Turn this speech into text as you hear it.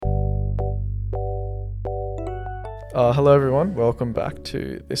Hello, everyone. Welcome back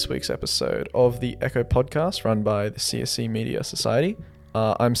to this week's episode of the Echo podcast run by the CSC Media Society.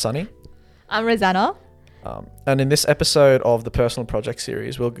 I'm Sunny. I'm Rosanna. And in this episode of the Personal Project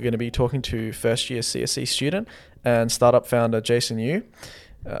series, we're going to be talking to first year CSC student and startup founder Jason Yu.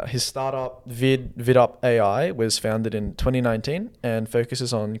 His startup VidUp AI was founded in 2019 and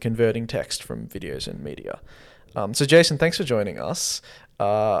focuses on converting text from videos and media. So Jason, thanks for joining us.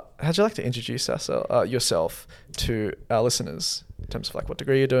 How'd you like to introduce yourself to our listeners in terms of like what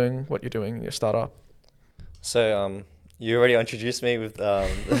degree you're doing, what you're doing in your startup? So you already introduced me with the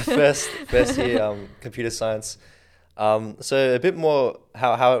first year computer science. So a bit more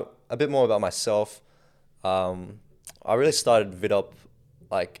a bit more about myself. I really started VidUp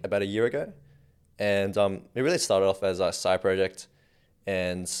like about a year ago, and it really started off as a side project,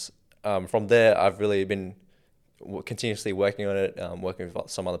 and from there I've really been continuously working on it, working with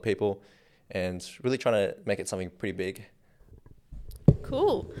some other people, and really trying to make it something pretty big.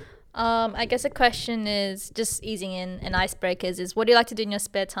 Cool. I guess a question is just easing in and icebreakers is what do you like to do in your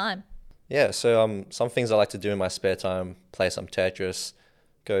spare time? Yeah, so some things I like to do in my spare time: play some Tetris,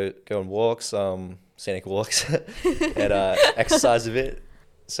 go on walks, scenic walks, and exercise a bit.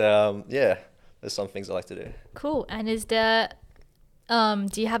 So yeah, there's some things I like to do. Cool. And is there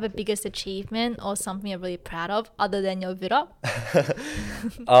do you have a biggest achievement or something you're really proud of other than your VidUp?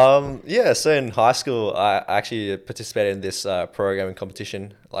 Yeah, so in high school, I actually participated in this programming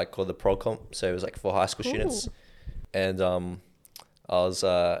competition, like called the ProComp. So it was like for high school students, and I was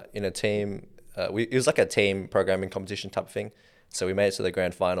in a team. It was like a team programming competition type of thing. So we made it to the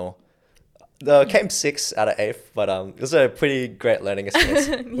grand final. Came 6 out of 8, but it was a pretty great learning experience.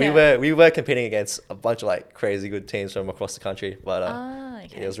 Yeah. We were competing against a bunch of like crazy good teams from across the country, but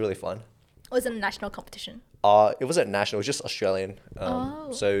Okay. it was really fun. Was it a national competition? It wasn't national; it was just Australian.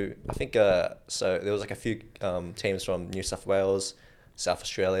 So I think so there was like a few teams from New South Wales, South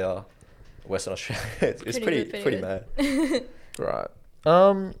Australia, Western Australia. It's pretty mad. Right.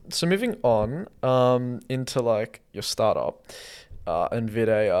 So moving on into like your startup and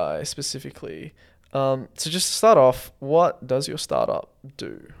VidAI specifically. So just to start off, what does your startup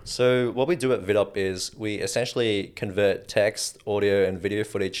do? So what we do at VidUp is we essentially convert text, audio, and video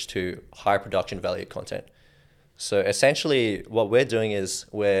footage to high production value content. So essentially what we're doing is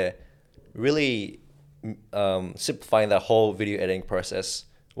we're really simplifying that whole video editing process.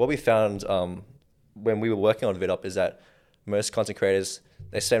 What we found when we were working on VidUp is that most content creators,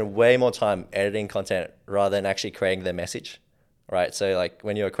 they spend way more time editing content rather than actually creating their message. Right, so like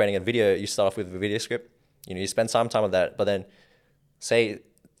when you're creating a video, you start off with a video script. You spend some time on that, but then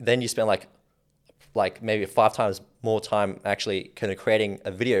you spend like maybe 5 times more time actually kind of creating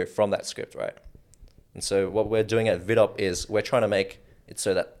a video from that script, right? And so what we're doing at VidUp is we're trying to make it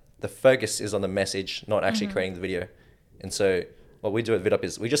so that the focus is on the message, not actually creating the video. And so what we do at VidUp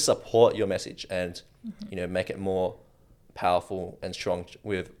is we just support your message and make it more powerful and strong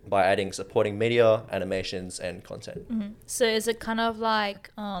by adding supporting media, animations, and content. So is it kind of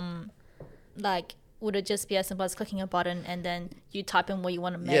like would it just be as simple as clicking a button and then you type in what you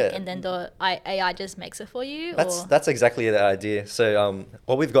want to make and then the AI just makes it for you? That's exactly the idea. So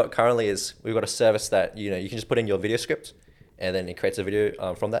what we've got currently is we've got a service that you can just put in your video script and then it creates a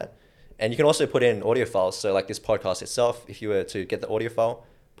video from that. And you can also put in audio files. So like this podcast itself, if you were to get the audio file,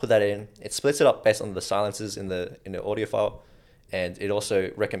 put that in, it splits it up based on the silences in the audio file, and it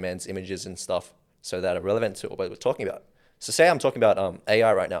also recommends images and stuff so that are relevant to what we're talking about. So say I'm talking about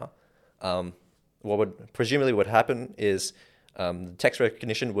AI right now. What would presumably would happen is text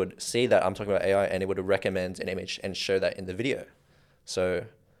recognition would see that I'm talking about AI and it would recommend an image and show that in the video. So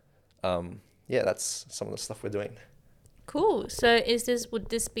that's some of the stuff we're doing. Cool. So would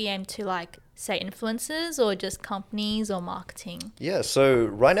this be aimed to like say influencers or just companies or marketing? Yeah. So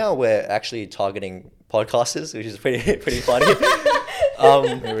right now we're actually targeting podcasters, which is pretty funny.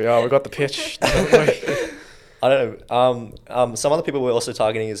 Here we are. We got the pitch. I don't know. Some other people we're also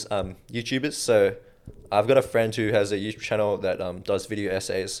targeting is YouTubers. So I've got a friend who has a YouTube channel that does video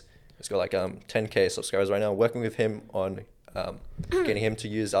essays. He's got like 10K subscribers right now. Working with him on getting him to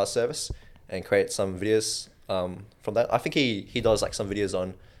use our service and create some videos from that. I think he does like some videos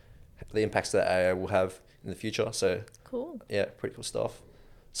on the impacts that AI will have in the future. So cool. Yeah, pretty cool stuff.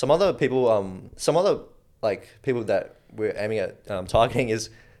 Some other people that we're aiming at targeting is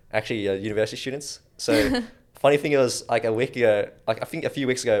actually university students. So funny thing was like a week ago, like I think a few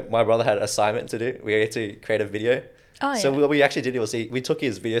weeks ago, my brother had an assignment to do. We had to create a video. So what we actually did was we took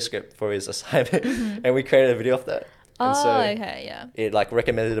his video script for his assignment and we created a video of that. And Okay, yeah. It like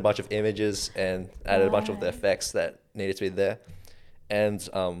recommended a bunch of images and added a bunch of the effects that needed to be there. And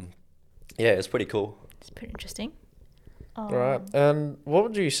yeah, it's pretty cool. It's pretty interesting. Right. And what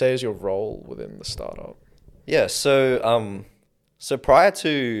would you say is your role within the startup? Yeah, so prior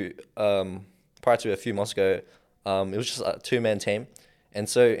to a few months ago, it was just a two-man team, and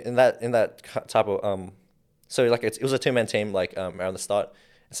so in that type of so like it was a two-man team like around the start.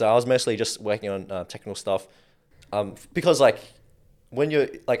 So I was mostly just working on technical stuff, because like when you're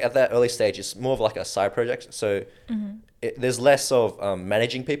like at that early stage, it's more of like a side project. So there's less of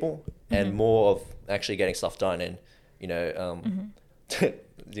managing people and more of actually getting stuff done, and you know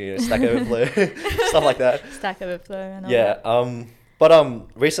Stack Overflow stuff like that. Stack Overflow and all Yeah. that. But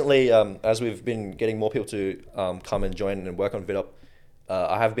recently, as we've been getting more people to come and join and work on VidUp,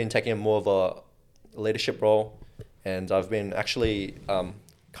 I have been taking more of a leadership role, and I've been actually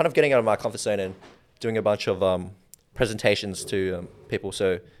kind of getting out of my comfort zone and doing a bunch of presentations to people.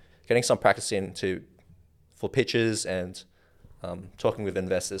 So getting some practice in for pitches and talking with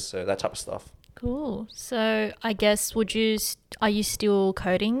investors, so that type of stuff. Cool. So I guess are you still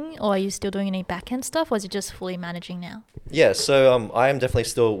coding, or are you still doing any back-end stuff, or is it just fully managing now? Yeah, so I am definitely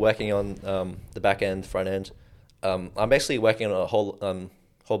still working on the back end, front end. I'm basically working on a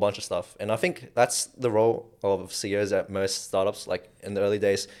whole bunch of stuff, and I think that's the role of CEOs at most startups. Like in the early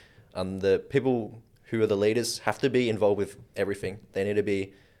days, the people who are the leaders have to be involved with everything. They need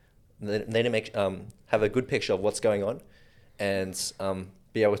to make have a good picture of what's going on, and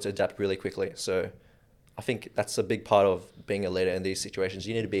be able to adapt really quickly. So I think that's a big part of being a leader in these situations.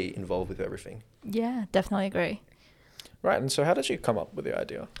 You need to be involved with everything. Yeah, definitely agree. Right. And so how did you come up with the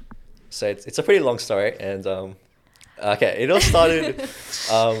idea? So it's a pretty long story, and okay, it all started.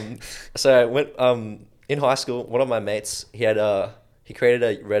 So when in high school, one of my mates he created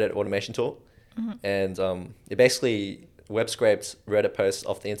a Reddit automation tool, and it basically web scraped Reddit posts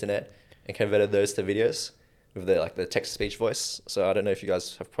off the internet and converted those to videos with the text to speech voice. So I don't know if you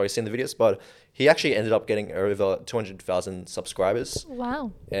guys have probably seen the videos, but he actually ended up getting over 200,000 subscribers.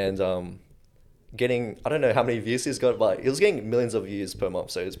 Wow. And getting, I don't know how many views he's got, but he was getting millions of views per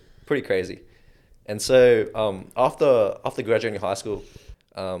month. So it's pretty crazy. And so after graduating high school,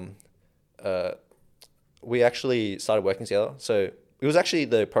 we actually started working together. So it was actually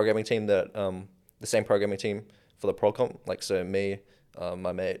the programming team the same programming team for the Procom. Like, so me,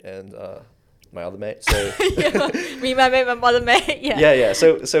 my mate, and my other mate. So Me, my mate, my mother mate. Yeah. yeah.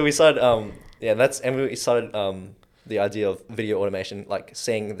 So we started we started the idea of video automation, like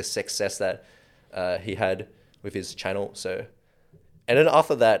seeing the success that he had with his channel. So, and then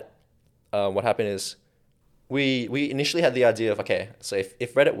after that, what happened is we initially had the idea of, okay, so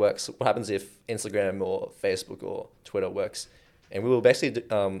if Reddit works, what happens if Instagram or Facebook or Twitter works? And we were basically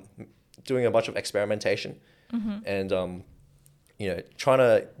doing a bunch of experimentation and trying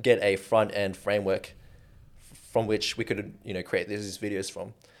to get a front end framework from which we could create these videos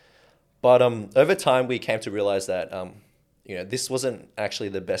from. But over time, we came to realize that this wasn't actually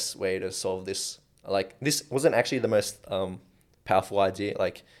the best way to solve this. Like, this wasn't actually the most powerful idea.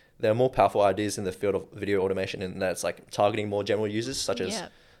 Like, there are more powerful ideas in the field of video automation, and that's like targeting more general users, such as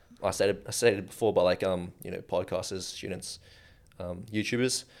I said it before, but like podcasters, students,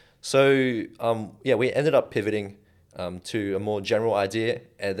 YouTubers. So we ended up pivoting to a more general idea,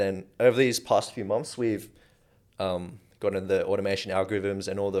 and then over these past few months, we've gotten the automation algorithms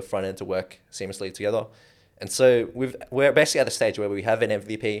and all the front end to work seamlessly together. And so we're basically at the stage where we have an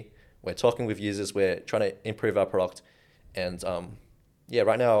MVP. We're talking with users. We're trying to improve our product, and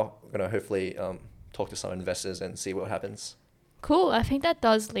right now we're gonna hopefully talk to some investors and see what happens. Cool. I think that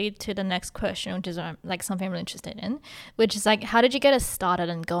does lead to the next question, which is like something I'm really interested in, which is like, how did you get us started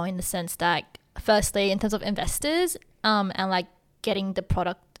and going, in the sense that, firstly, in terms of investors, and like getting the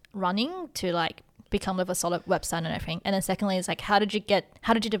product running to like become with a solid website and everything, and then secondly is like, how did you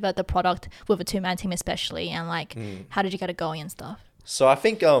develop the product with a two-man team especially, and like how did you get it going and stuff? So I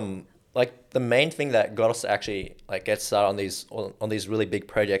think like the main thing that got us to actually like get started on these really big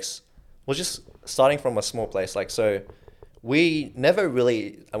projects was just starting from a small place. Like, so we never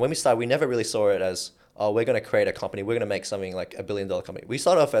really, when we started, we never really saw it as, oh, we're going to create a company, we're going to make something like $1 billion company. We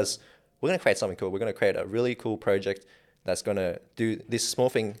started off as, we're going to create something cool. We're going to create a really cool project that's going to do this small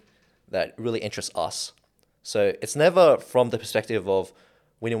thing that really interests us. So it's never from the perspective of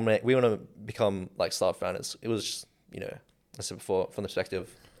we want to become like startup founders. It was just, I said before, from the perspective of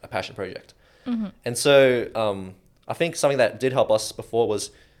a passion project. And so I think something that did help us before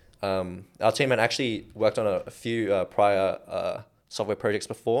was our team had actually worked on a few prior software projects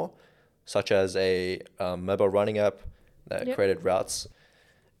before, such as a mobile running app that created routes.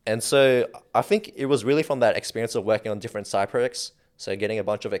 And so I think it was really from that experience of working on different side projects, so getting a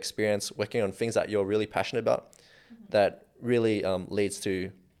bunch of experience working on things that you're really passionate about, that really leads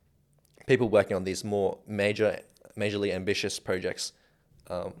to people working on these more major majorly ambitious projects.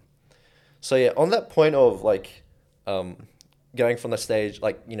 So yeah, on that point of like going from the stage,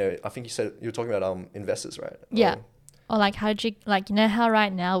 like, you know, I think you said you were talking about investors, right? Yeah. Or like, how did you, like, you know how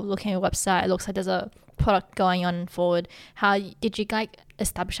right now looking at your website, it looks like there's a product going on forward. How did you like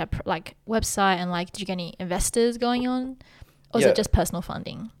establish a like website, and like, did you get any investors going on, or is Yeah. it just personal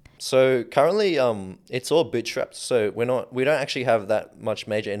funding? So currently, it's all bootstrapped. So we don't actually have that much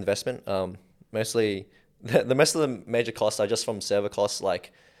major investment. Mostly, the most of the major costs are just from server costs,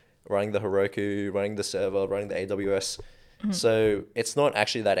 like running the Heroku, running the server, running the AWS. So it's not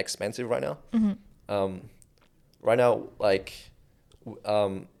actually that expensive right now. Right now, like,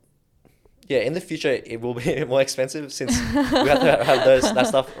 yeah, in the future it will be more expensive since we have to have that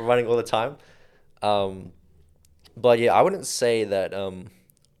stuff running all the time. But yeah, I wouldn't say that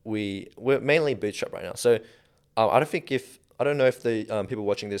we're mainly bootstrap right now. So I don't know if the people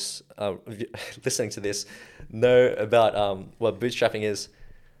watching this, listening to this, know about what bootstrapping is.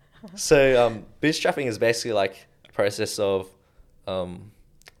 So bootstrapping is basically like a process of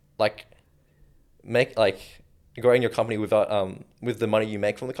like growing your company without with the money you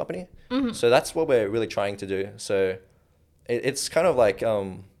make from the company. So that's what we're really trying to do. So it's kind of like you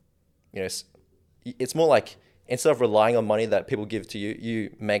know, it's more like, instead of relying on money that people give to you,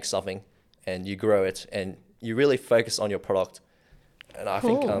 you make something and you grow it and you really focus on your product. And I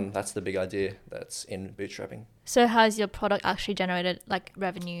think that's the big idea that's in bootstrapping. So has your product actually generated like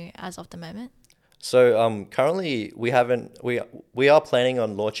revenue as of the moment? So currently we are planning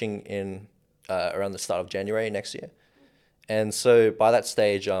on launching in around the start of January next year. And so by that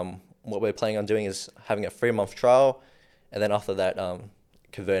stage, what we're planning on doing is having a 3-month trial, and then after that,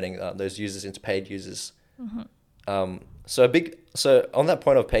 converting those users into paid users. So on that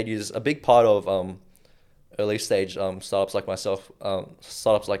point of paid users, a big part of early stage startups like myself,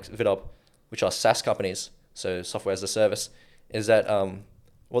 startups like VidUp, which are SaaS companies, so software as a service, is that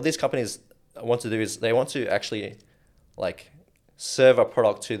what these companies want to do is they want to actually like serve a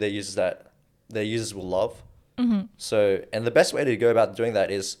product to their users that their users will love. So, and the best way to go about doing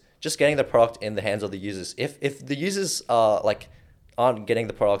that is just getting the product in the hands of the users. If the users aren't getting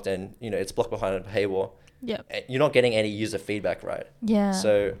the product, and you know it's blocked behind a paywall, you're not getting any user feedback, right? Yeah.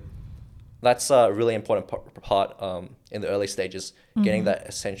 So that's a really important part in the early stages, getting that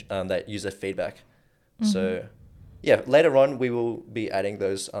that user feedback. So yeah, later on we will be adding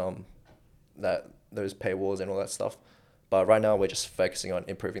those those paywalls and all that stuff. But right now we're just focusing on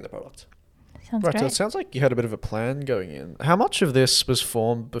improving the product. Sounds Right, so great. it sounds like you had a bit of a plan going in. How much of this was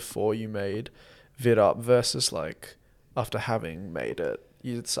formed before you made VidUp versus like after having made it,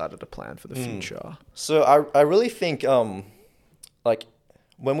 you decided to plan for the future? So I really think like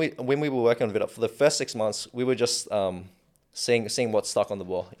when we were working on VidUp for the first 6 months, we were just seeing what's stuck on the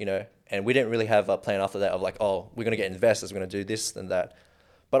wall, you know, and we didn't really have a plan after that of like, oh, we're gonna get investors, we're gonna do this and that.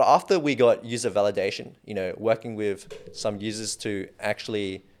 But after we got user validation, you know, working with some users to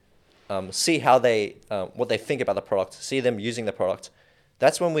actually see how they what they think about the product, see them using the product,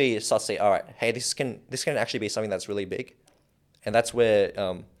 that's when we start to say, all right, hey, this can actually be something that's really big. And that's where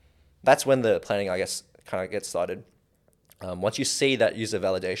that's when the planning, I guess, kind of gets started. Once you see that user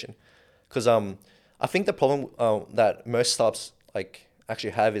validation, because I think the problem that most startups like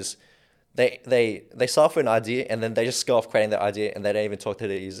actually have is they start with an idea and then they just go off creating that idea and they don't even talk to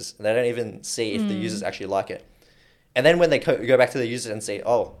the users. They don't even see if the users actually like it. And then when they go back to the users and say,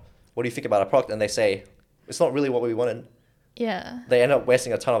 oh, what do you think about our product? And they say, it's not really what we wanted. Yeah. They end up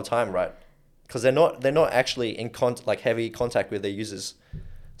wasting a ton of time, right? Because they're not actually in heavy contact with their users.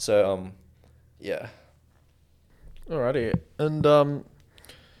 So yeah. Alrighty. And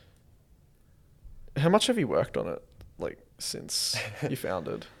how much have you worked on it, like, since you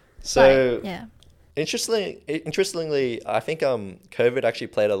founded? So Right, yeah. interestingly, I think COVID actually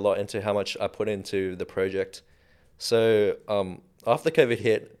played a lot into how much I put into the project. So after COVID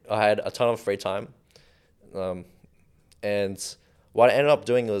hit, I had a ton of free time, and what I ended up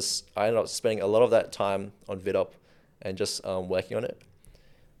doing was I ended up spending a lot of that time on VidUp and just working on it,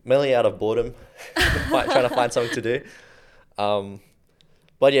 mainly out of boredom, trying to find something to do.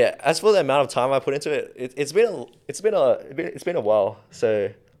 But yeah, as for the amount of time I put into it, it's been a while. So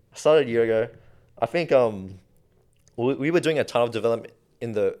I started a year ago. I think we were doing a ton of development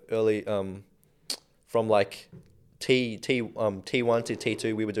in the early from like T1 to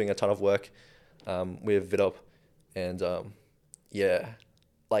T2. We were doing a ton of work with VidUp, and yeah,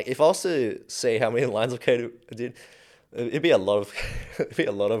 like if I was to say how many lines of code I did, it'd be a lot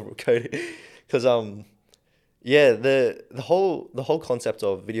of code, because yeah, the whole concept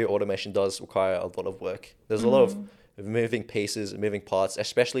of video automation does require a lot of work. There's a lot of moving pieces, moving parts,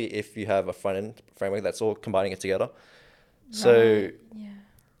 especially if you have a front end framework that's all combining it together. So Right. Yeah.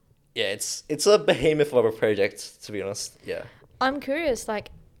 yeah, it's a behemoth of a project, to be honest. Yeah. I'm curious, like,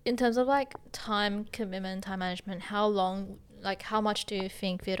 in terms of like time commitment, time management, how long, like, how much do you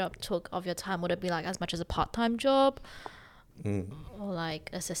think VidUp took of your time? Would it be like as much as a part-time job or like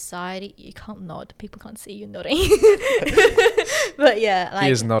a society? You can't nod. People can't see you nodding. But yeah, He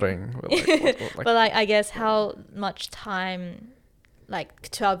like, is nodding. We're like, but like, I guess how much time, like,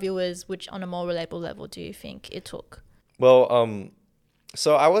 to our viewers, which on a more relatable level, do you think it took? Well,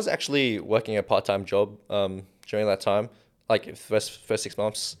 so I was actually working a part-time job during that time, like first 6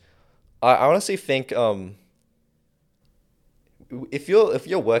 months. I honestly think if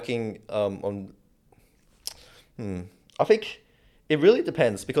you're working I think it really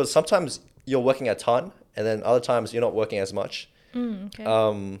depends, because sometimes you're working a ton and then other times you're not working as much.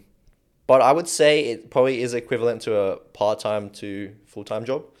 Okay. But I would say it probably is equivalent to a part-time to full-time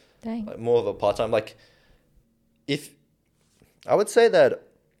job. Dang. Like more of a part-time. Like if I would say that,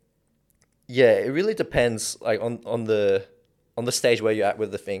 yeah, it really depends like on the stage where you're at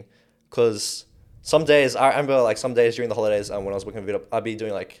with the thing. Because some days, I remember like some days during the holidays when I was working with VidUp, I'd be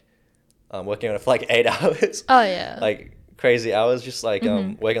doing like working on it for like 8 hours. Oh yeah. Like crazy hours, just like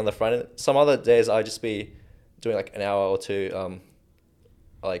working on the front end. Some other days I'd just be doing like an hour or two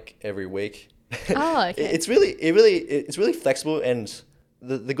like every week. Oh, okay. It's really flexible, and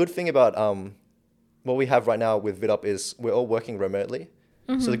the good thing about what we have right now with VidUp is we're all working remotely.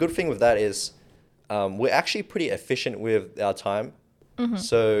 So the good thing with that is we're actually pretty efficient with our time.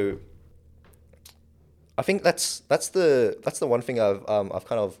 So I think that's the one thing I've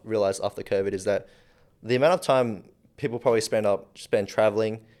kind of realized after COVID is that the amount of time people probably spend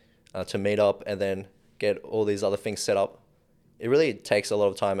traveling to meet up and then get all these other things set up, it really takes a lot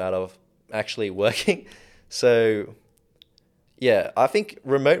of time out of actually working. So yeah, I think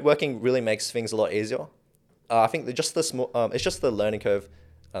remote working really makes things a lot easier. I think that just it's just the learning curve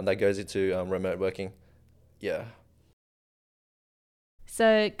that goes into remote working. Yeah.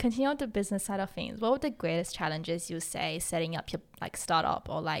 So continue on the business side of things. What were the greatest challenges you say setting up your like startup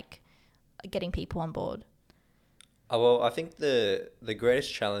or like getting people on board? Well, I think the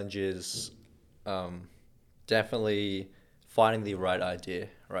greatest challenge is definitely finding the right idea,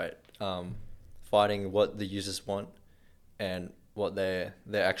 right? Finding what the users want and what they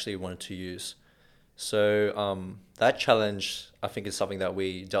actually wanted to use. So that challenge, I think, is something that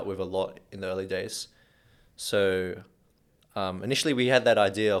we dealt with a lot in the early days. So initially we had that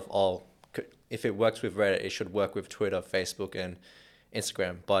idea of, if it works with Reddit, it should work with Twitter, Facebook, and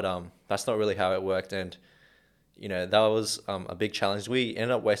Instagram. But that's not really how it worked. And, that was a big challenge. We ended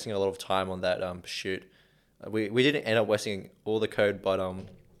up wasting a lot of time on that pursuit. We didn't end up wasting all the code, but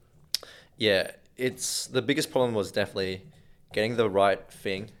yeah, the biggest problem was definitely getting the right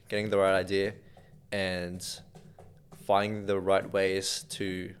thing, getting the right idea, and finding the right ways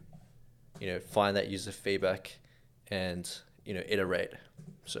to, find that user feedback and, iterate.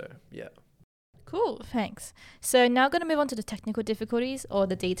 So, yeah. Cool, thanks. So now going to move on to the technical difficulties or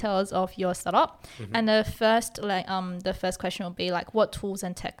the details of your startup. And the first question will be like, what tools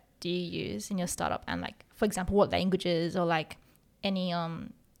and tech do you use in your startup? And like, for example, what languages or like any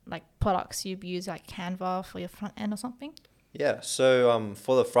like products you use, like Canva for your front end or something? Yeah, so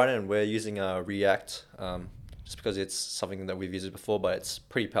for the front end, we're using React, just because it's something that we've used before, but it's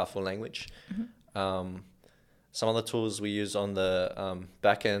pretty powerful language. Some other tools we use on the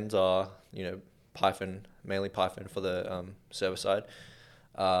back end are, Python, mainly Python for the server side.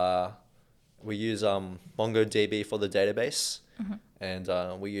 We use MongoDB for the database,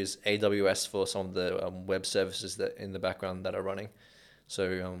 and we use AWS for some of the web services that in the background that are running.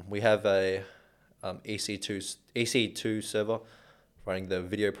 So we have a EC2 server running the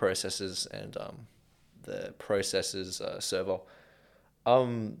video processes and the processes server.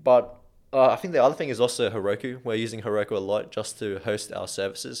 But I think the other thing is also Heroku. We're using Heroku a lot just to host our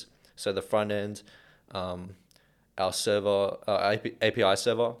services. So the front end, our server, API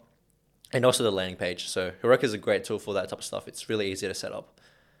server, and also the landing page. So Heroku is a great tool for that type of stuff. It's really easy to set up.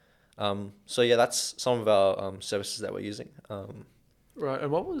 So yeah, that's some of our services that we're using. Right.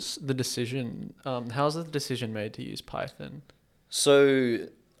 And what was the decision? How was the decision made to use Python? So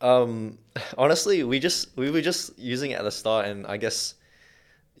honestly, we were just using it at the start, and I guess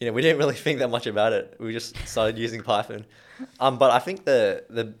we didn't really think that much about it. We just started using Python. But I think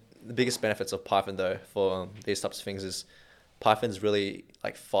the biggest benefits of Python though for these types of things is Python's really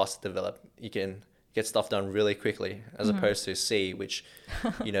like fast to develop. You can get stuff done really quickly as opposed to C, which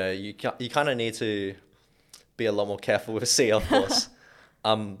you kind of need to be a lot more careful with C, of course.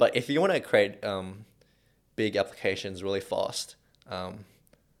 But if you want to create big applications really fast,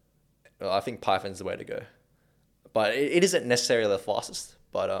 well, I think Python's the way to go. But it isn't necessarily the fastest.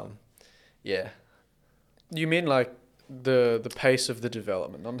 But yeah. You mean like the pace of the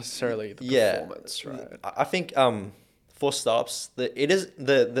development, not necessarily the performance, right? I think for startups,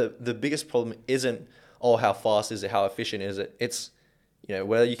 the biggest problem isn't how fast is it, how efficient is it. It's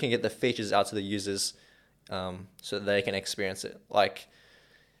whether you can get the features out to the users so that they can experience it. Like,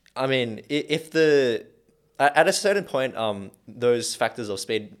 I mean, if at a certain point, those factors of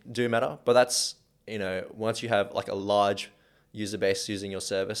speed do matter, but that's once you have like a large user base using your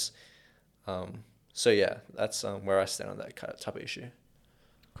service. So yeah, that's where I stand on that kind of type of issue.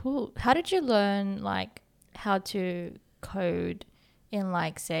 Cool. How did you learn like how to code in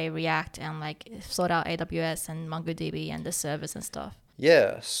like say React and like sort out AWS and MongoDB and the servers and stuff?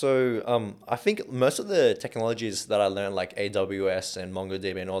 Yeah, so I think most of the technologies that I learned, like AWS and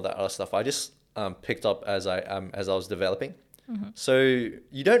MongoDB and all that other stuff, I just picked up as I was developing. Mm-hmm. So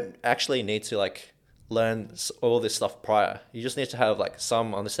you don't actually need to like learn all this stuff prior. You just need to have like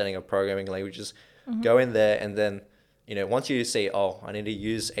some understanding of programming languages. Mm-hmm. Go in there, and then once you see, I need to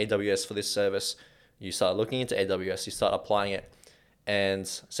use AWS for this service, you start looking into AWS, you start applying it. And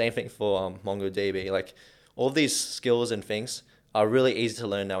same thing for MongoDB. Like, all these skills and things are really easy to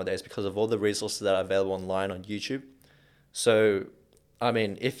learn nowadays because of all the resources that are available online on YouTube. So, I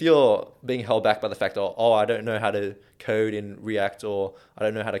mean, if you're being held back by the fact I don't know how to code in React, or I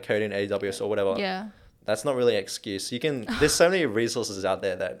don't know how to code in AWS or whatever, Yeah. that's not really an excuse. There's so many resources out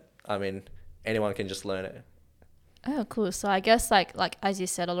there that, I mean, anyone can just learn it. Oh, cool. So I guess like as you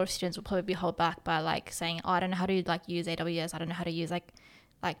said, a lot of students will probably be held back by like saying, I don't know how to like use AWS. I don't know how to use like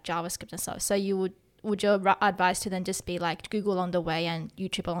JavaScript and stuff. So would your advice to them just be like Google on the way and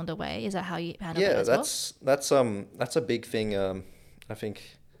YouTube along the way? Is that how you handle it as well? That's a big thing. I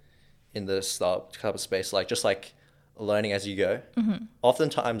think in the startup type of space, like just like learning as you go. Mm-hmm.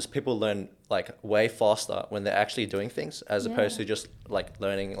 Oftentimes people learn like way faster when they're actually doing things, as opposed to just like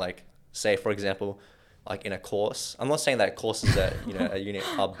learning, like say for example, like in a course. I'm not saying that courses at a unit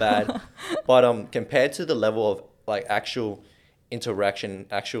are bad, but compared to the level of like actual interaction,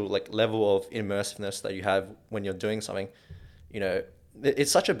 actual like level of immersiveness that you have when you're doing something,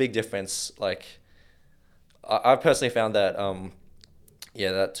 it's such a big difference. Like I personally found that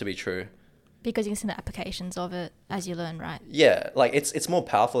that to be true. Because you can see the applications of it as you learn, right? Yeah, like it's more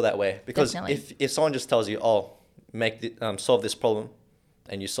powerful that way, because Definitely. if someone just tells you, solve this problem,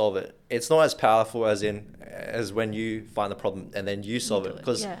 and you solve it, it's not as powerful as when you find the problem and then you solve it,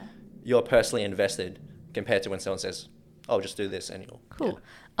 because you're personally invested, compared to when someone says, just do this, and cool.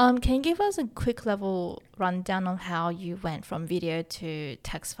 Can you give us a quick level rundown on how you went from video to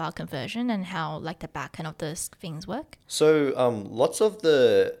text file conversion and how like the back end of those things work? So lots of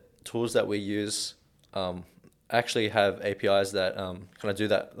the tools that we use actually have APIs that kind of do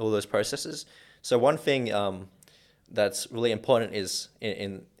all those processes. So one thing that's really important is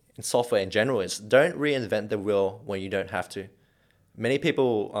in software in general is don't reinvent the wheel when you don't have to. Many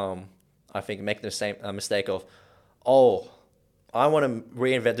people I think make the same mistake of, I want to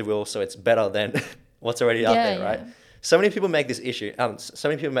reinvent the wheel so it's better than what's already out there, right? So many people make this issue. So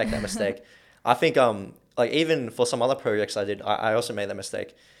many people make that mistake. I think like even for some other projects I did, I also made that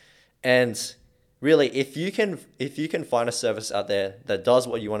mistake. And really, if you can find a service out there that does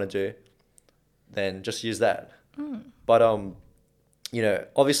what you want to do, then just use that. But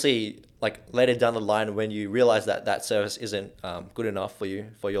obviously, like later down the line, when you realize that service isn't good enough for you,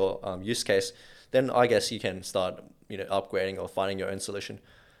 for your use case, then I guess you can start upgrading or finding your own solution.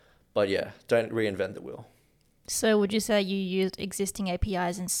 But yeah, don't reinvent the wheel. So would you say you used existing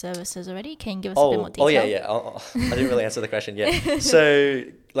APIs and services already? Can you give us a bit more detail? I didn't really answer the question yet. So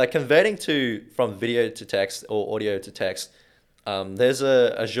like converting from video to text or audio to text, there's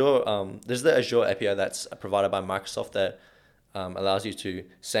the Azure API that's provided by Microsoft that allows you to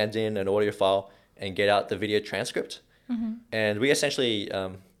send in an audio file and get out the video transcript. Mm-hmm. And we essentially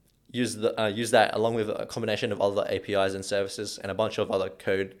use that along with a combination of other APIs and services and a bunch of other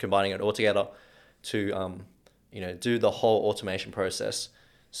code, combining it all together to do the whole automation process.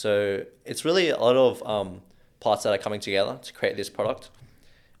 So it's really a lot of parts that are coming together to create this product.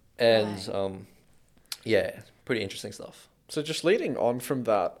 And pretty interesting stuff. So just leading on from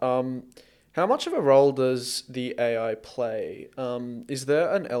that, how much of a role does the AI play? Is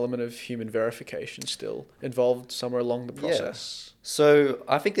there an element of human verification still involved somewhere along the process? So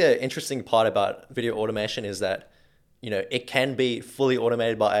I think the interesting part about video automation is that, it can be fully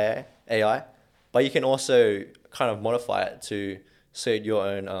automated by AI, but you can also kind of modify it to suit your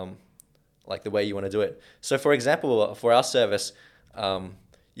own, like the way you want to do it. So for example, for our service,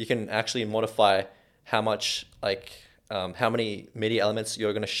 you can actually modify how much how many media elements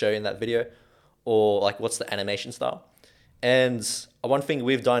you're going to show in that video, or like what's the animation style. And one thing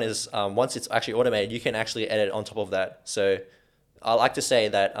we've done is once it's actually automated, you can actually edit on top of that. So I like to say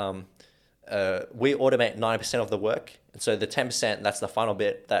that we automate 90% of the work. And so the 10%, that's the final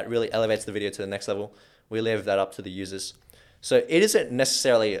bit that really elevates the video to the next level. We leave that up to the users. So it isn't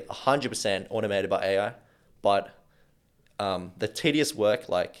necessarily 100% automated by AI, but the tedious work,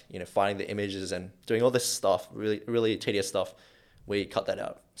 like, you know, finding the images and doing all this stuff, really, really tedious stuff, we cut that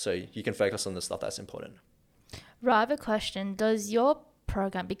out. So you can focus on the stuff that's important. Right, I have a question. Does your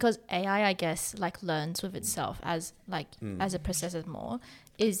program, because AI, I guess, like learns with itself as it processes more,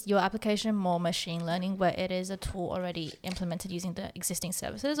 is your application more machine learning where it is a tool already implemented using the existing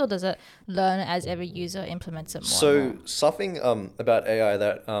services, or does it learn as every user implements it more? So something about AI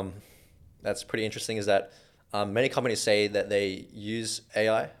that that's pretty interesting is that many companies say that they use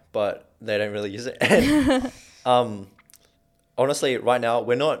AI, but they don't really use it. And, honestly, right now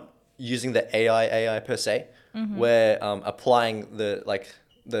we're not using the AI per se. We're applying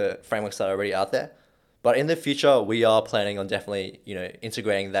the frameworks that are already out there. But in the future, we are planning on definitely, you know,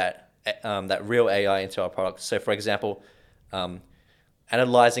 integrating that real AI into our product. So, for example,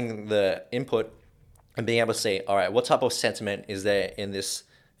 analyzing the input and being able to say, all right, what type of sentiment is there in this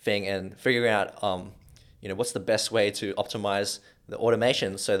thing, and figuring out, you know, what's the best way to optimize the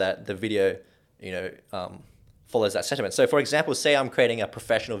automation so that the video, you know, follows that sentiment. So, for example, say I'm creating a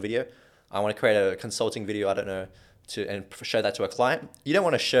professional video. I want to create a consulting video, I don't know, and show that to a client. You don't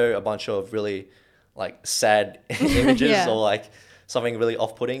want to show a bunch of really like sad images or like something really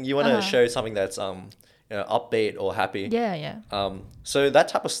off-putting. You want to show something that's you know, upbeat or happy. So that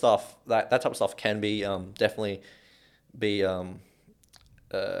type of stuff, that type of stuff can be definitely be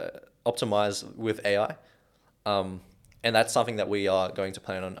optimized with AI, and that's something that we are going to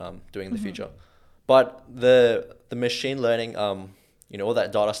plan on doing in the future. But the machine learning, you know, all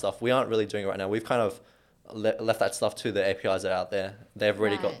that data stuff, we aren't really doing it right now. We've kind of left that stuff to the APIs that are out there. They've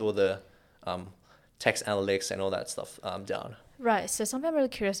already got all the text analytics and all that stuff down. Right. So something I'm really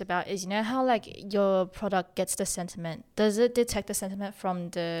curious about is, you know how like your product gets the sentiment. Does it detect the sentiment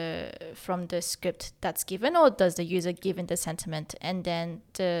from the script that's given, or does the user give in the sentiment and then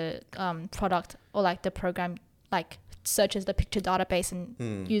the product or like the program like searches the picture database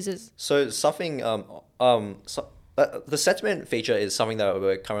and uses? So something the sentiment feature is something that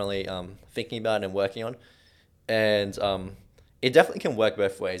we're currently thinking about and working on, and it definitely can work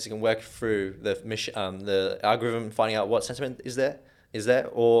both ways. It can work through the algorithm finding out what sentiment is there,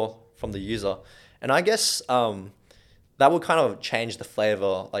 or from the user. And I guess that would kind of change the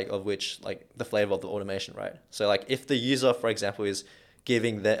flavor, like of the flavor of the automation, right? So like if the user, for example, is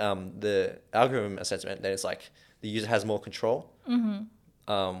giving the algorithm a sentiment, then it's like the user has more control.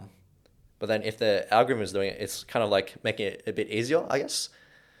 But then if the algorithm is doing it, it's kind of like making it a bit easier, I guess.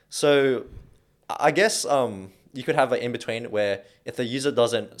 So I guess you could have an in-between where if the user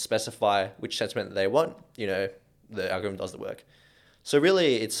doesn't specify which sentiment they want, you know, the algorithm does the work. So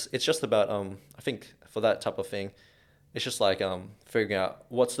really, it's just about, I think for that type of thing, it's just like figuring out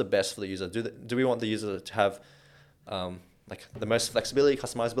what's the best for the user. Do we want the user to have like the most flexibility,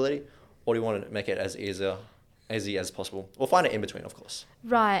 customizability, or do we want to make it as easy as possible? We'll find it in between, of course.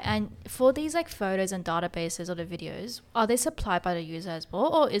 Right. And for these like photos and databases or the videos, are they supplied by the user as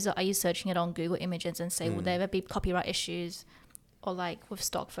well, or are you searching it on Google Images and say would there ever be copyright issues or like with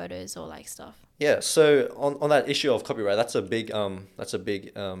stock photos or like stuff? Yeah, so on that issue of copyright, that's a big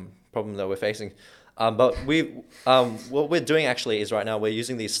problem that we're facing. But what we're doing actually is right now we're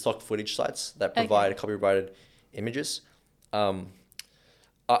using these stock footage sites that provide copyrighted images. I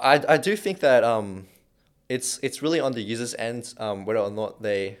do think that it's really on the user's end whether or not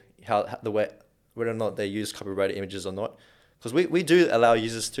they use copyrighted images or not, because we do allow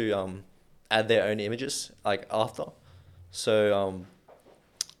users to add their own images like after. So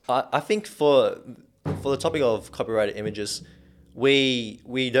I think for the topic of copyrighted images,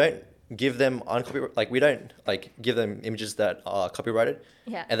 we don't give them we don't like give them images that are copyrighted.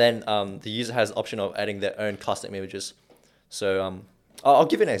 Yeah. And then the user has the option of adding their own custom images. So I'll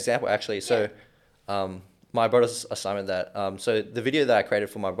give you an example actually. So my brother's assignment that so the video that I created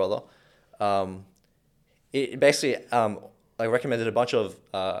for my brother, it basically like recommended a bunch of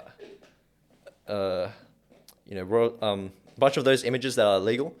bunch of those images that are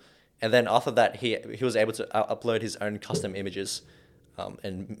legal, and then after that he was able to upload his own custom images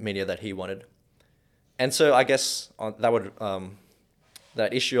and media that he wanted. And so I guess that would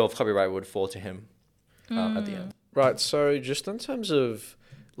that issue of copyright would fall to him at the end. Right. So just in terms of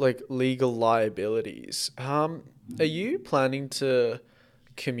like legal liabilities, are you planning to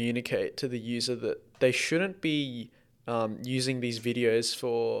communicate to the user that they shouldn't be using these videos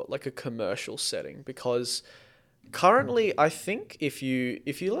for like a commercial setting, because currently I think if you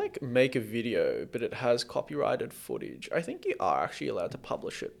like make a video but it has copyrighted footage, I think you are actually allowed to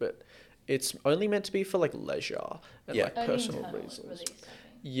publish it, but it's only meant to be for like leisure and Yeah. like Only personal internal reasons. release, I think.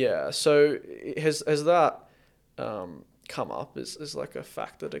 Yeah, so has that come up as like a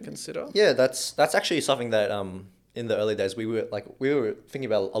factor to consider? Yeah, that's actually something that in the early days we were thinking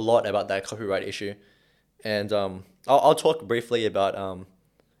about a lot about that copyright issue, and I'll talk briefly about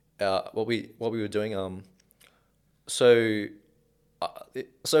what we were doing. So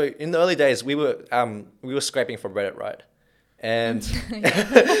so in the early days we were scraping for Reddit, right? And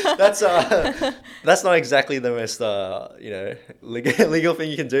that's not exactly the most legal thing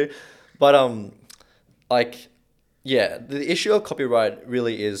you can do, but like yeah, the issue of copyright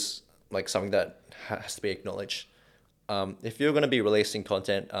really is like something that has to be acknowledged. If you're going to be releasing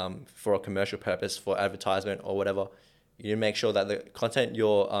content for a commercial purpose, for advertisement or whatever, you need to make sure that the content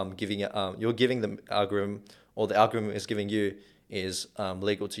you're giving the algorithm, or the algorithm is giving you, is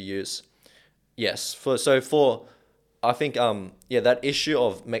legal to use. Yes, for I think that issue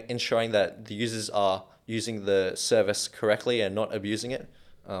of ensuring that the users are using the service correctly and not abusing it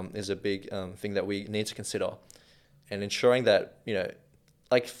is a big thing that we need to consider, and ensuring that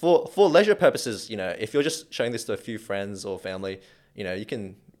like for leisure purposes, if you're just showing this to a few friends or family, you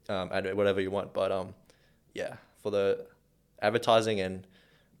can add whatever you want, but yeah, for the advertising and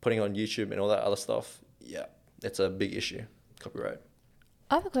putting on YouTube and all that other stuff, yeah, it's a big issue, copyright.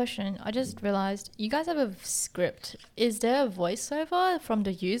 I have a question. I just realized you guys have a script. Is there a voiceover from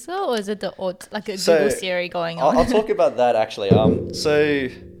the user, or is it like a So, Google Siri going on? I'll talk about that actually. So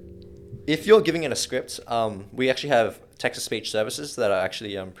if you're giving it a script, we actually have text-to-speech services that are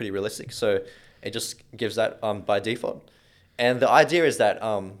actually pretty realistic. So it just gives that by default. And the idea is that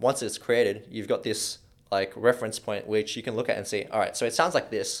once it's created, you've got this like reference point which you can look at and see, all right, so it sounds like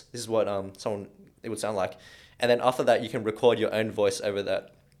this. This is what it would sound like. And then after that, you can record your own voice over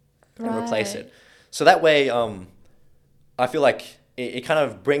that and replace it. So that way, I feel like it kind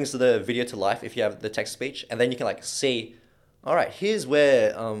of brings the video to life if you have the text-to-speech, and then you can like see, all right, here's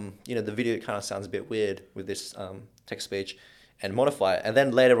where the video kind of sounds a bit weird with this text-to-speech, and modify it, and then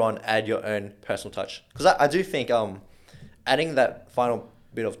later on add your own personal touch. Because I do think adding that final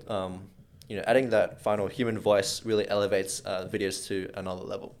bit of adding that final human voice really elevates videos to another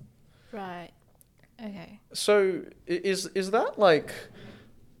level. Right. Okay. So is that like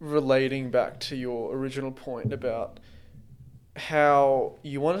relating back to your original point about how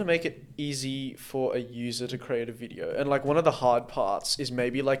you want to make it easy for a user to create a video, and like one of the hard parts is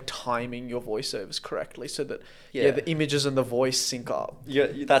maybe like timing your voiceovers correctly so that the images and the voice sync up. Yeah,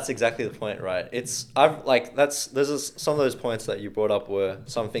 that's exactly the point, right? Those are some of those points that you brought up were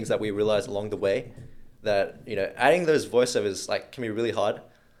some things that we realized along the way, that adding those voiceovers like can be really hard.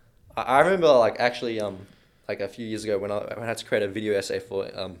 I remember like actually like a few years ago when I had to create a video essay for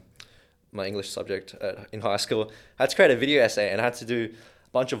my English subject in high school. I had to create a video essay and I had to do a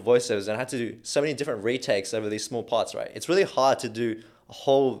bunch of voiceovers, and I had to do so many different retakes over these small parts, right? It's really hard to do a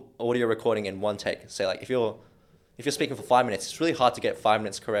whole audio recording in one take. Say like if you're speaking for 5 minutes, it's really hard to get 5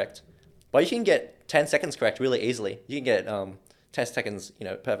 minutes correct. But you can get 10 seconds correct really easily. You can get 10 seconds,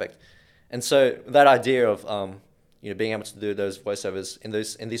 perfect. And so that idea of being able to do those voiceovers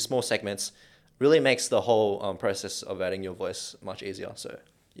in these small segments really makes the whole process of adding your voice much easier. So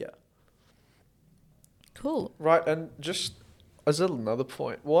yeah. Cool. Right, and just as another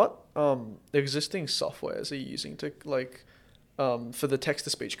point, what existing softwares are you using to like for the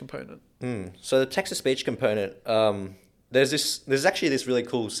text-to-speech component? So the text-to-speech component, there's actually this really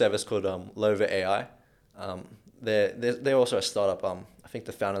cool service called Lova AI. They're also a startup. I think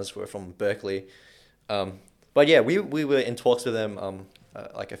the founders were from Berkeley. But yeah, we were in talks with them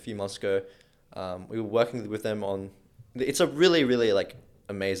like a few months ago. We were working with them on. It's a really really like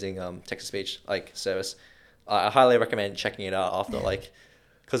amazing text-to-speech like service. I highly recommend checking it out after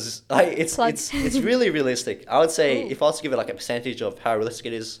because it's really realistic. I would say if I was to give it like a percentage of how realistic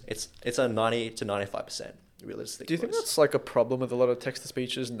it is, it's a 90 to 95% realistic. Do you think that's like a problem with a lot of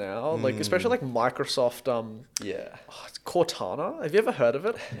text-to-speeches now? Like especially like Microsoft Cortana. Have you ever heard of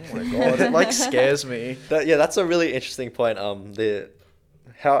it? Oh my god, it like scares me. That's a really interesting point.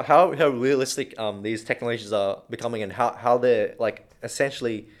 How realistic these technologies are becoming, and how they're like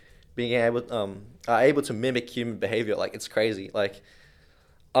essentially being able to mimic human behavior. Like it's crazy. Like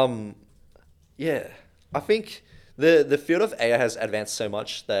I think the field of AI has advanced so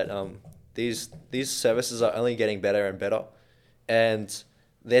much that these services are only getting better and better, and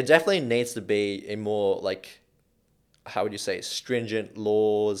there definitely needs to be a more like how would you say, stringent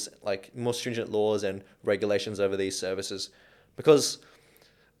laws, like more stringent laws and regulations over these services, because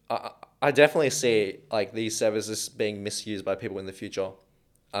I definitely see like these services being misused by people in the future.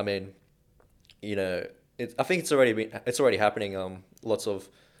 I mean, I think it's already happening. Lots of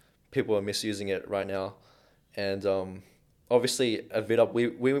people are misusing it right now, and obviously at VidUp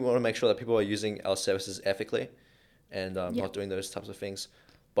we want to make sure that people are using our services ethically, and not doing those types of things.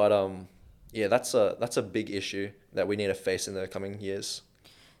 But yeah, that's a big issue that we need to face in the coming years.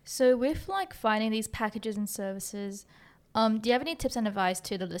 So with like finding these packages and services, do you have any tips and advice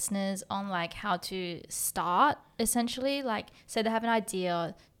to the listeners on like how to start essentially? Like say they have an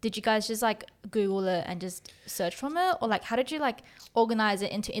idea, did you guys just like Google it and just search from it? Or like how did you like organize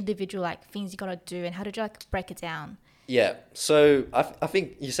it into individual like things you gotta do, and how did you like break it down? Yeah, so I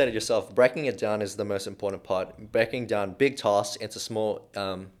think you said it yourself. Breaking it down is the most important part. Breaking down big tasks into small,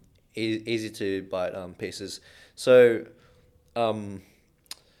 easy to bite pieces. So, and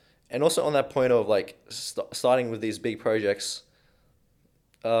also on that point of like starting with these big projects,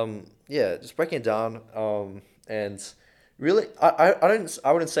 yeah, just breaking it down, and really, I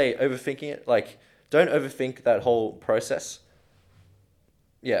wouldn't say overthinking it. Like, don't overthink that whole process.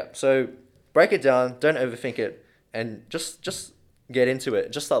 Yeah, so break it down, don't overthink it, and just get into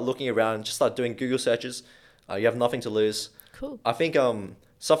it. Just start looking around, just start doing Google searches. You have nothing to lose. Cool. I think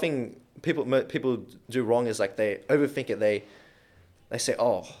something people do wrong is like they overthink it. They say,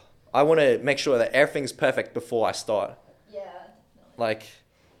 "Oh, I want to make sure that everything's perfect before I start." Yeah. Like,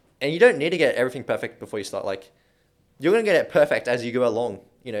 and you don't need to get everything perfect before you start. Like, you're gonna get it perfect as you go along.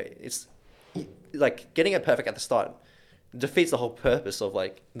 It's like getting it perfect at the start defeats the whole purpose of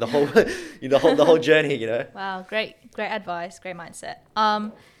like the whole the whole journey. Wow, great advice, great mindset.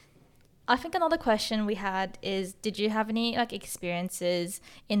 I think another question we had is, did you have any like experiences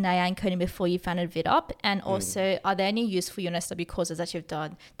in AI and coding before you founded VidUp? And also, are there any useful UNSW courses that you've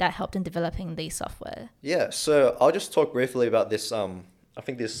done that helped in developing the software? Yeah, so I'll just talk briefly about this. I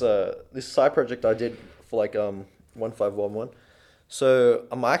think this side project I did for like 1511. So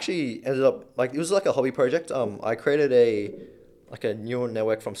I actually ended up like, it was like a hobby project. I created a neural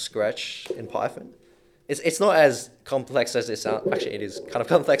network from scratch in Python. It's not as complex as it sounds. Actually, it is kind of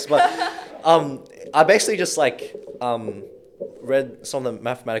complex, but I basically just like read some of the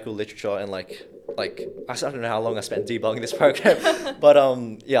mathematical literature and like I don't know how long I spent debugging this program, but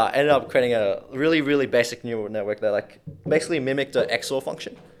yeah, I ended up creating a really really basic neural network that like basically mimicked an XOR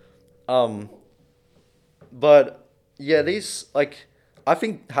function. But yeah, these like I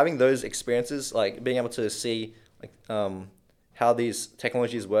think having those experiences, like being able to see like how these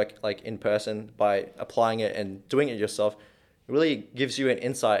technologies work like in person by applying it and doing it yourself, it really gives you an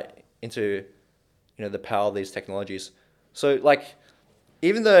insight into the power of these technologies. So like,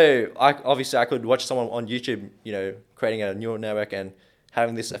 even though I could watch someone on YouTube creating a neural network and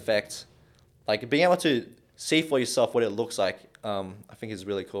having this effect, like being able to see for yourself what it looks like, I think is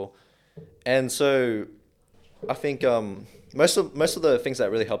really cool. And so I think most of the things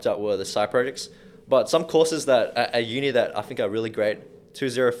that really helped out were the side projects. But some courses that at uni that I think are really great,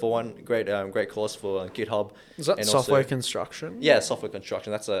 2041, great course for GitHub. Is that and software also, construction? Yeah, software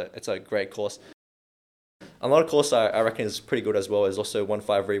construction. It's a great course. Another course I reckon is pretty good as well is also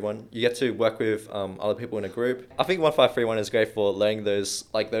 1531. You get to work with other people in a group. I think 1531 is great for learning those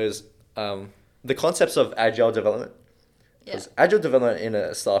the concepts of agile development. Because agile development in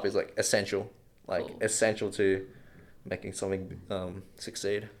a startup is like essential, essential to making something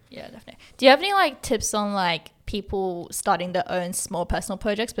succeed. Yeah, definitely. Do you have any like tips on like people starting their own small personal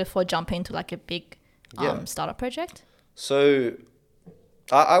projects before jumping to like a big startup project? So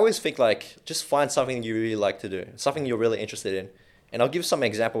I always think like just find something you really like to do, something you're really interested in. And I'll give some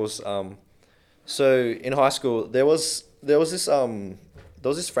examples. So in high school there was this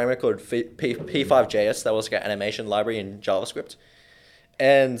framework called P5JS that was like an animation library in JavaScript.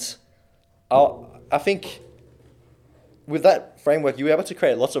 And I think with that framework, you were able to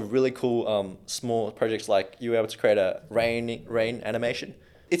create lots of really cool small projects. Like you were able to create a rain animation.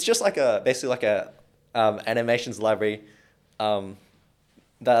 It's just like basically a animations library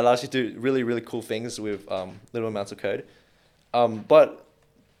that allows you to do really really cool things with little amounts of code. But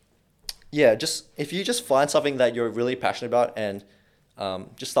yeah, just if you just find something that you're really passionate about and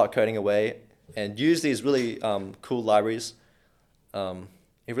just start coding away and use these really cool libraries,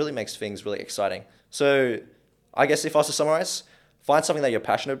 it really makes things really exciting. So I guess if I was to summarize, find something that you're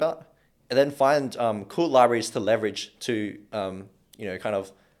passionate about, and then find cool libraries to leverage to, kind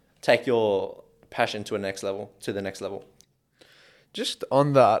of take your passion to the next level. Just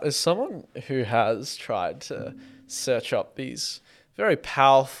on that, as someone who has tried to search up these very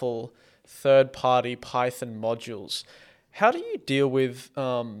powerful third-party Python modules. How do you deal with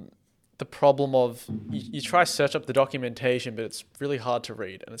the problem of you try to search up the documentation, but it's really hard to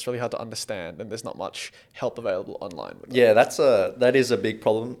read and it's really hard to understand, and there's not much help available online with it? Yeah, that is a big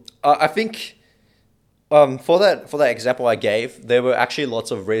problem. I think for that example I gave, there were actually lots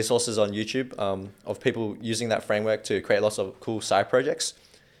of resources on YouTube of people using that framework to create lots of cool side projects.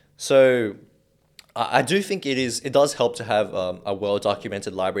 So I do think it does help to have a well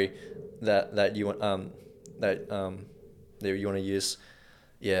documented library that you want to use.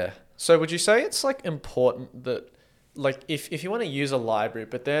 Yeah. So would you say it's like important that like if you want to use a library,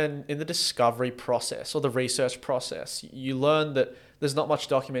 but then in the discovery process or the research process, you learn that there's not much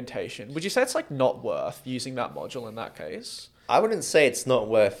documentation, would you say it's like not worth using that module in that case? I wouldn't say it's not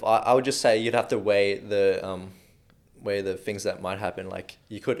worth. I would just say you'd have to weigh the things that might happen. Like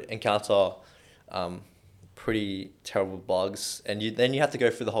you could encounter pretty terrible bugs, and then you have to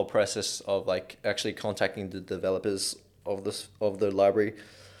go through the whole process of like actually contacting the developers of the library.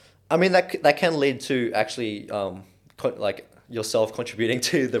 I mean that can lead to actually like yourself contributing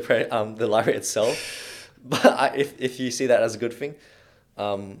to the library itself, but if you see that as a good thing,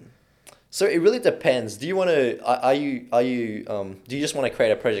 so it really depends. Do you want to do you just want to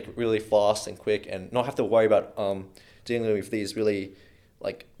create a project really fast and quick and not have to worry about dealing with these really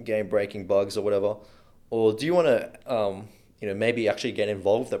like game breaking bugs or whatever, or do you want to maybe actually get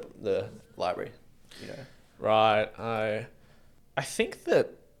involved with the library? Right. I think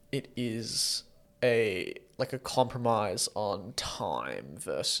that it is a compromise on time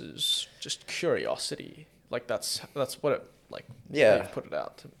versus just curiosity. Like that's what it like. Yeah. They've put it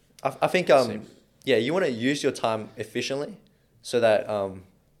out to. I think you want to use your time efficiently so that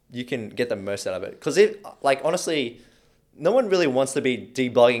you can get the most out of it. Because honestly, no one really wants to be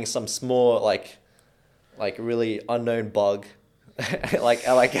debugging some small like really unknown bug at 1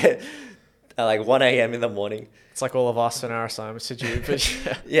 a.m. in the morning. It's like all of us and our assignments to do, but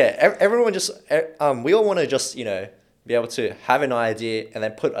yeah. Yeah, everyone just we all want to just be able to have an idea and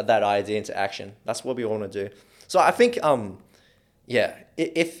then put that idea into action. That's what we all want to do. So I think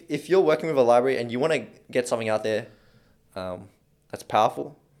if you're working with a library and you want to get something out there that's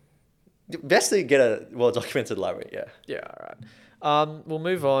powerful, best to get a well documented library. Yeah. Yeah. All right. We'll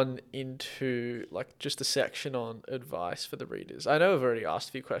move on into like just a section on advice for the readers. I know I've already asked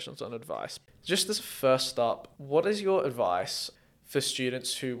a few questions on advice. Just as a first up, what is your advice for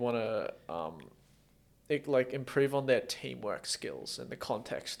students who want to improve on their teamwork skills in the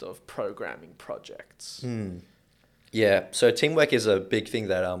context of programming projects? Yeah, so teamwork is a big thing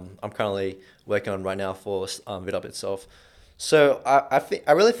that I'm currently working on right now for VidUp itself. So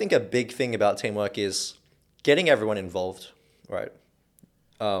I really think a big thing about teamwork is getting everyone involved, right?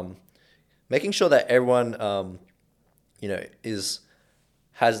 Making sure that everyone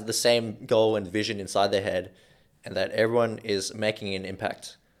has the same goal and vision inside their head, and that everyone is making an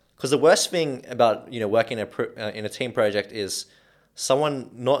impact. Because the worst thing about working in a team project is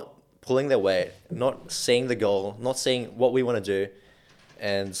someone not pulling their weight, not seeing the goal, not seeing what we want to do,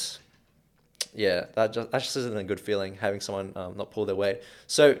 and yeah, that just isn't a good feeling, having someone not pull their weight.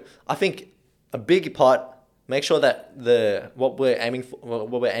 So I think a big part, make sure that what we're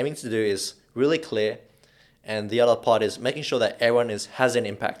aiming to do is really clear, and the other part is making sure that everyone has an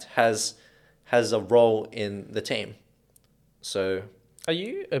impact, has a role in the team. So are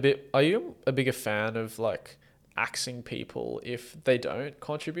you a bigger fan of like axing people if they don't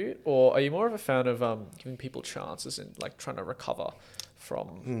contribute, or are you more of a fan of giving people chances and like trying to recover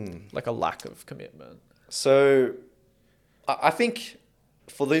from like a lack of commitment? So I think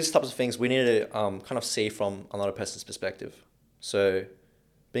for these types of things we need to kind of see from another person's perspective. So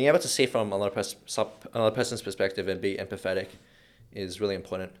being able to see from another person's perspective and be empathetic is really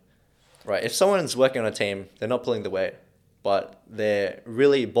important, right? If someone's working on a team, they're not pulling the weight, but they're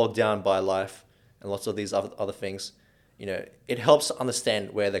really bogged down by life and lots of these other things, it helps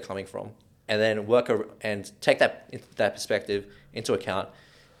understand where they're coming from, and then and take that perspective into account,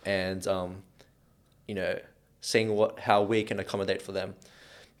 and seeing how we can accommodate for them,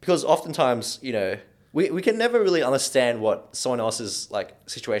 because oftentimes we can never really understand what someone else's like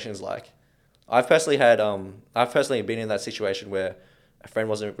situation is like. I've personally been in that situation where a friend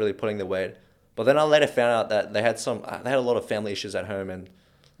wasn't really pulling the weight, but then I later found out that they had a lot of family issues at home and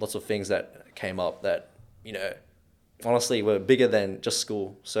lots of things that came up that honestly were bigger than just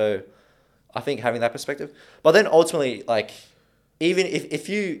school. So I think having that perspective, but then ultimately, like, even if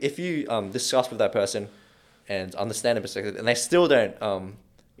you discuss with that person and understand the perspective, and they still don't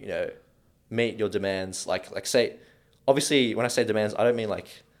meet your demands, like say, obviously when I say demands, I don't mean like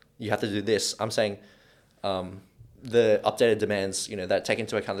you have to do this. I'm saying the updated demands, that take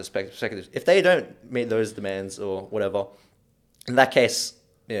into account the perspectives. If they don't meet those demands or whatever, in that case,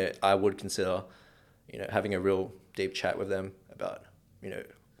 I would consider, having a real deep chat with them about,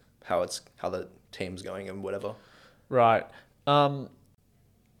 how the team's going and whatever. Right.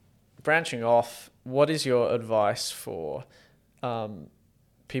 Branching off, what is your advice for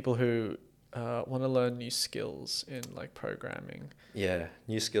people who want to learn new skills in like programming? Yeah,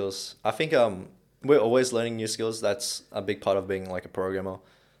 new skills. I think we're always learning new skills. That's a big part of being like a programmer.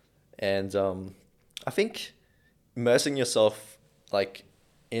 And I think immersing yourself like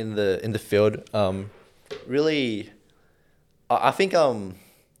in the field really, I think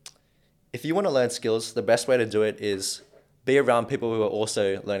if you want to learn skills, the best way to do it is be around people who are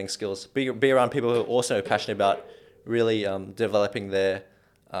also learning skills. Be around people who are also passionate about really developing their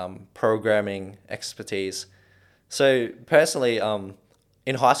programming expertise. So personally,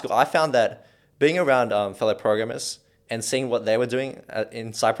 in high school, I found that being around fellow programmers and seeing what they were doing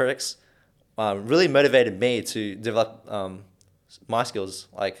in side projects really motivated me to develop my skills.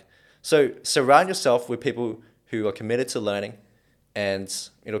 So surround yourself with people who are committed to learning, and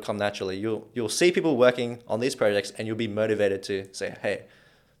it'll come naturally. You'll see people working on these projects, and you'll be motivated to say, hey,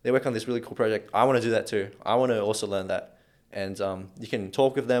 they work on this really cool project. I want to do that too. I want to also learn that. And you can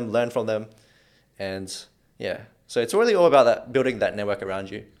talk with them, learn from them, and yeah. So it's really all about that, building that network around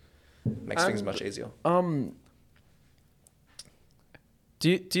you. Makes things much easier.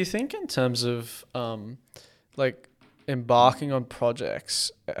 Do you think in terms of like embarking on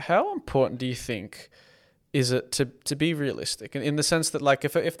projects, how important do you think is it to be realistic, in the sense that like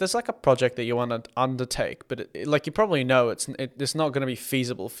if there's like a project that you want to undertake, but like you probably know it's not going to be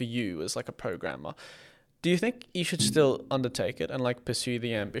feasible for you as like a programmer, do you think you should still undertake it and like pursue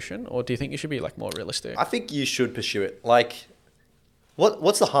the ambition, or do you think you should be like more realistic? I think you should pursue it. Like,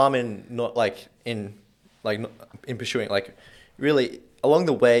 what's the harm in not in pursuing? Like, really, along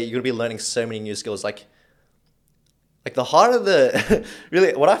the way, you're gonna be learning so many new skills. Like the harder the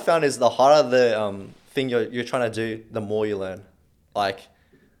really, what I found is the harder the thing you're trying to do, the more you learn.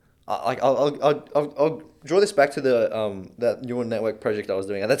 I'll draw this back to the that neural network project I was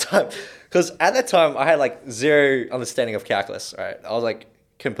doing at that time, because at that time I had like zero understanding of calculus. Right, I was like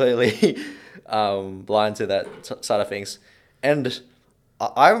completely blind to that side of things, and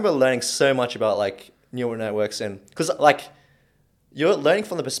I remember learning so much about like neural networks, and because like you're learning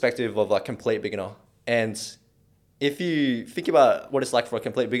from the perspective of like complete beginner, and if you think about what it's like for a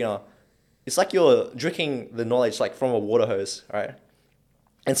complete beginner, it's like you're drinking the knowledge like from a water hose, right?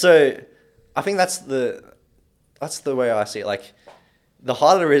 And so I think that's the way I see it. Like, the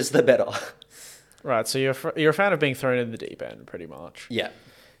harder it is, the better. Right. So you're a fan of being thrown in the deep end, pretty much. Yeah.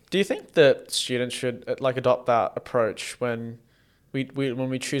 Do you think that students should like adopt that approach when we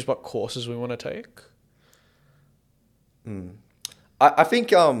choose what courses we want to take? I think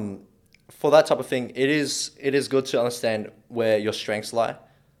for that type of thing, it is good to understand where your strengths lie.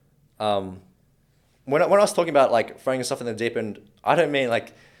 When I was talking about like throwing yourself in the deep end, I don't mean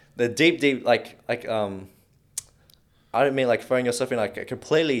like the deep I don't mean like throwing yourself in like a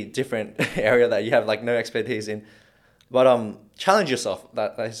completely different area that you have like no expertise in, but challenge yourself.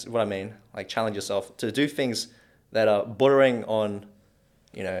 That's what I mean. Like, challenge yourself to do things that are bordering on,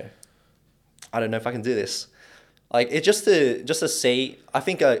 I don't know if I can do this. Like, it's just to see. I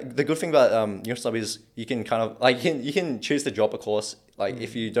think the good thing about Unistub is you can kind of like you can choose to drop a course like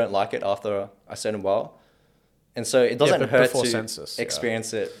if you don't like it after a certain while, and so it doesn't hurt to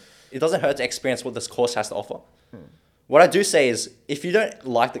experience it. It doesn't hurt to experience what this course has to offer. What I do say is, if you don't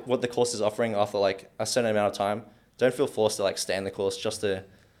like what the course is offering after like a certain amount of time, don't feel forced to like stay in the course just to,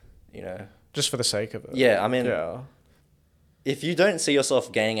 just for the sake of it. Yeah, I mean, if you don't see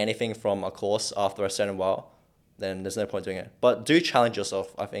yourself gaining anything from a course after a certain while, then there's no point doing it. But do challenge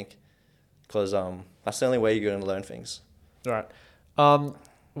yourself, I think, because that's the only way you're going to learn things. Right.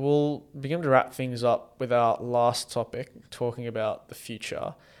 We'll begin to wrap things up with our last topic, talking about the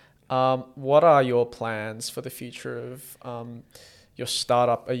future. What are your plans for the future of your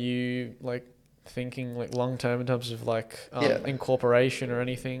startup? Are you like thinking like long term in terms of like incorporation or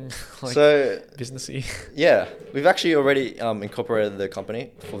anything like businessy? Yeah, we've actually already incorporated the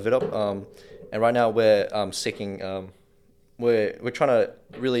company for VidUp, and right now we're seeking we're trying to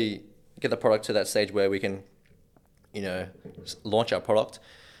really get the product to that stage where we can launch our product.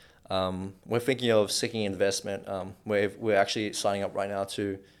 We're thinking of seeking investment. We're actually signing up right now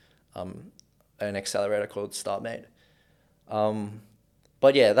to an accelerator called StartMate.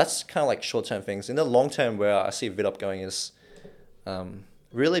 But yeah, that's kind of like short-term things. In the long term, where I see VidUp going is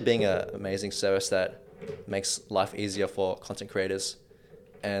really being an amazing service that makes life easier for content creators.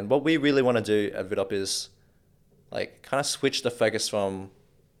 And what we really want to do at VidUp is like kind of switch the focus from,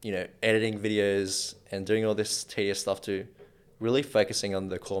 editing videos and doing all this tedious stuff to really focusing on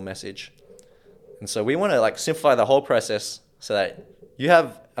the core message. And so we want to like simplify the whole process so that you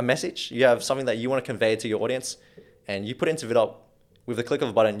have a message, you have something that you want to convey to your audience, and you put it into VidUp. With the click of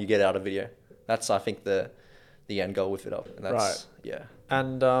a button, you get out a video. That's, I think, the end goal with VidUp. And that's, Right. Yeah.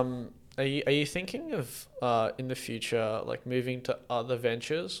 And are you thinking of in the future like moving to other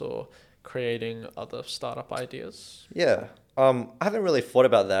ventures or creating other startup ideas? Yeah. I haven't really thought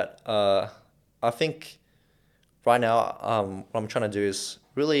about that. I think right now, what I'm trying to do is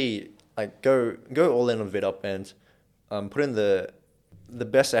really like go all in on VidUp and put in the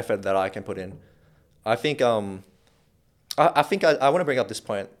best effort that I can put in. I think I think I want to bring up this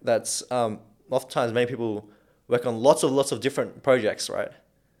point that's oftentimes many people work on lots of different projects, right?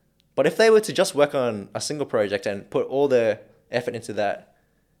 But if they were to just work on a single project and put all their effort into that,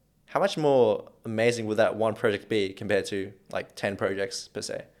 how much more amazing would that one project be compared to like 10 projects per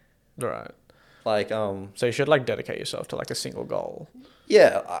se? Right. Like, So you should like dedicate yourself to like a single goal.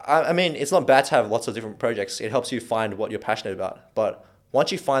 yeah, I mean, it's not bad to have lots of different projects. It helps you find what you're passionate about. But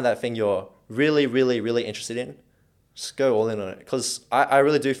once you find that thing you're really, really, really interested in, just go all in on it. Because I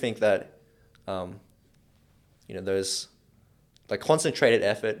really do think that, those like concentrated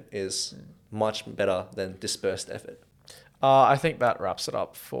effort is much better than dispersed effort. I think that wraps it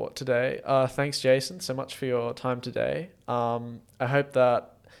up for today. Thanks, Jason, so much for your time today. I hope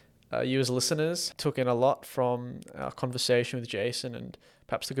that you as listeners took in a lot from our conversation with Jason and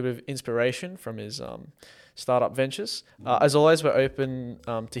perhaps took a bit of inspiration from his startup ventures. As always, we're open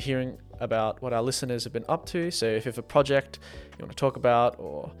to hearing about what our listeners have been up to. So if you have a project you want to talk about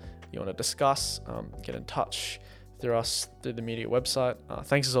or you want to discuss, get in touch through the media website.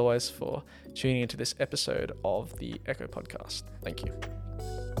 Thanks as always for tuning into this episode of the Echo Podcast. Thank you.